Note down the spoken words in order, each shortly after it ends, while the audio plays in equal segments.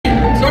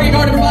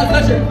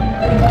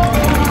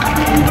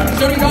Archer.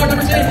 Starting guard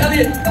number 10,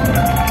 Elliott.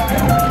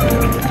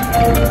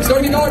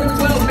 Starting guard number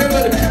 12,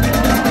 Fairweather.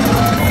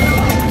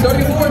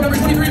 Starting at 4, number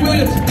 23,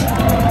 Williams.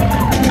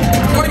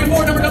 Starting at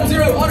 4, number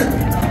 00, Honor.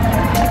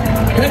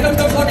 Your head coach,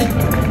 Coach Lucky.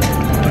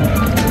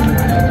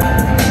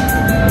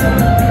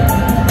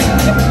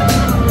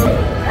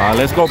 All right,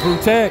 let's go,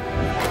 Brewtech.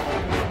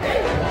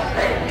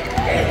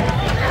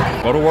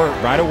 Go to work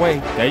right away.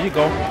 There you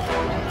go.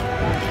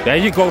 There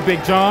you go,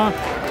 Big John.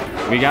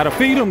 We got to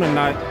feed him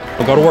tonight.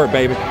 But go to work,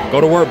 baby.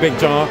 Go to work, Big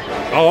John.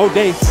 All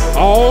day,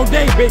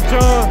 Big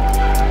John.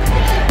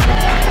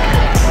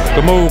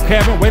 Good move,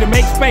 Kevin. Way to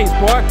make space,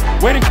 boy.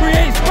 Way to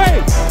create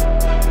space.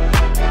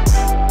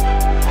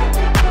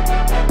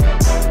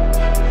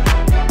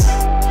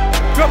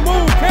 Good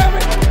move,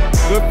 Kevin.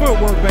 Good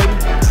footwork, baby.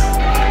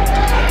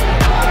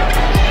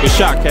 Good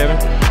shot, Kevin.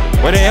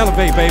 Way to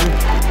elevate, baby.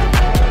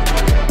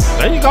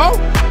 There you go.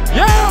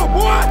 Yeah,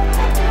 boy.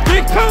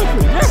 Big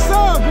country. Yes,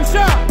 sir. Good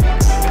shot.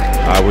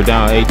 All right, we're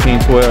down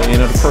 18-12,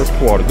 end of the first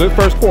quarter. Good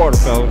first quarter,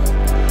 fellas.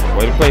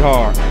 Way to play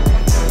hard.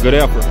 Good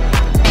effort.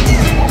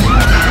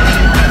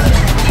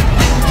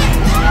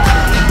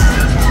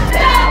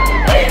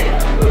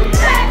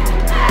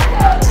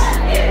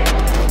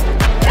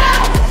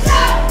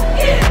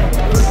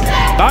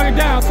 Knock it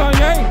down,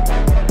 Sonye.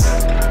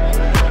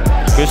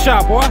 Good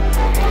shot, boy.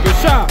 Good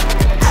shot.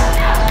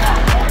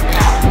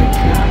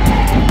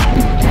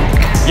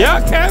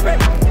 Yeah, Kevin.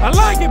 I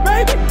like it,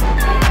 baby.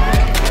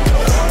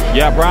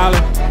 Yeah, Briley.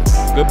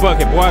 Good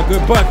bucket, boy.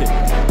 Good bucket.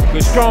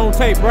 Good strong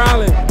tape,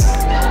 Briley.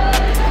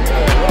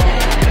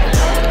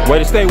 Way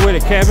to stay with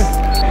it, Kevin.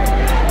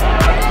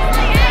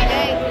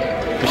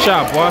 Good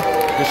shot, boy.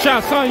 Good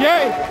shot,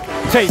 Sonye.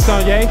 Tape,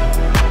 Sonye.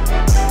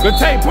 Good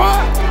tape, boy.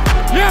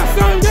 Yeah,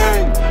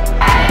 Sonye.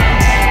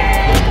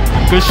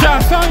 Good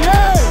shot,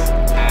 Sonye.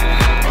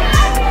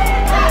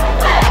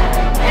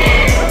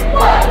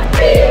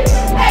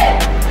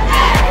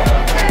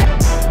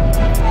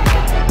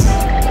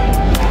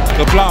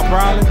 Good block,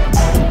 Briley.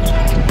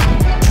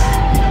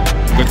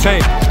 Good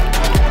tape.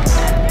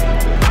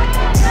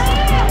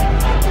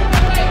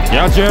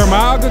 Yeah,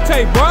 Jeremiah, good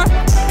tape, boy.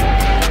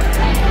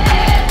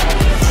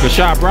 Good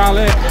shot,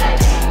 Briley.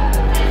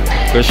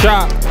 Good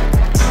shot.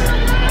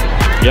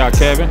 Yeah,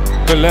 Kevin.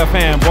 Good left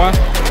hand, boy.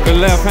 Good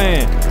left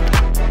hand.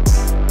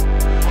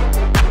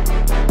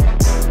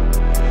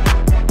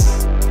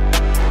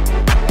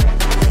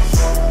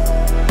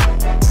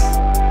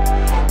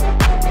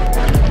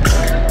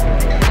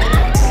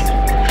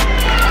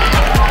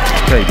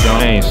 Hey,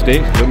 John ain't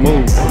sticks. Good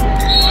move.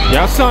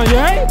 Y'all son, you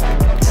ain't?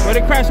 Way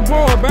to crash the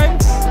board, baby.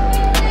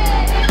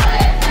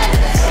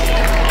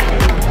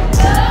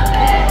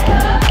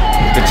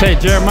 Good take,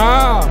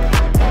 Jeremiah.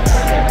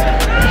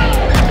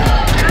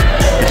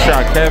 Good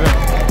shot, Kevin.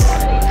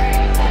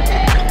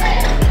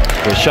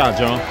 Good shot,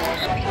 John.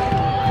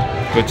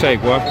 Good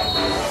take, boy.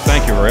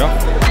 Thank you, Rail.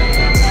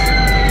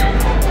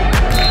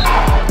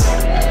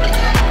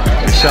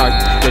 Good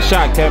shot. Good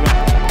shot, Kevin.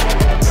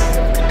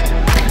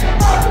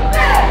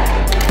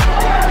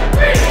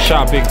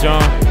 Shot, Big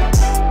John.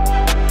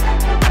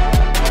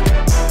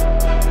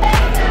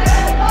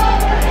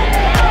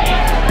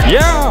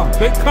 Yeah,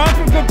 big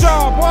country, good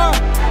job, boy.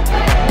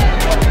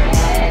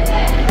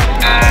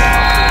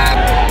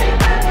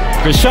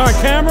 Good shot,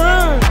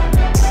 Cameron.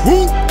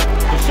 Woo.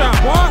 Good shot,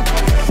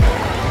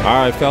 boy.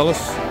 All right,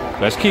 fellas,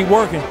 let's keep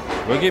working.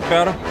 We'll get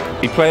better.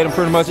 We played them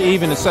pretty much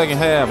even the second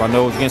half. I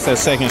know it was against that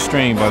second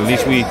string, but at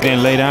least we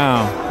didn't lay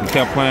down. We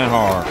kept playing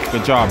hard.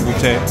 Good job,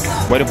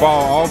 Brewtech. Way to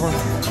ball, Auburn.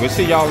 We'll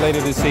see y'all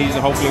later this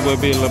season. Hopefully we'll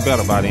be a little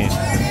better by then.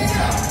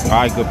 All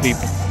right, good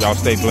people. Y'all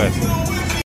stay blessed.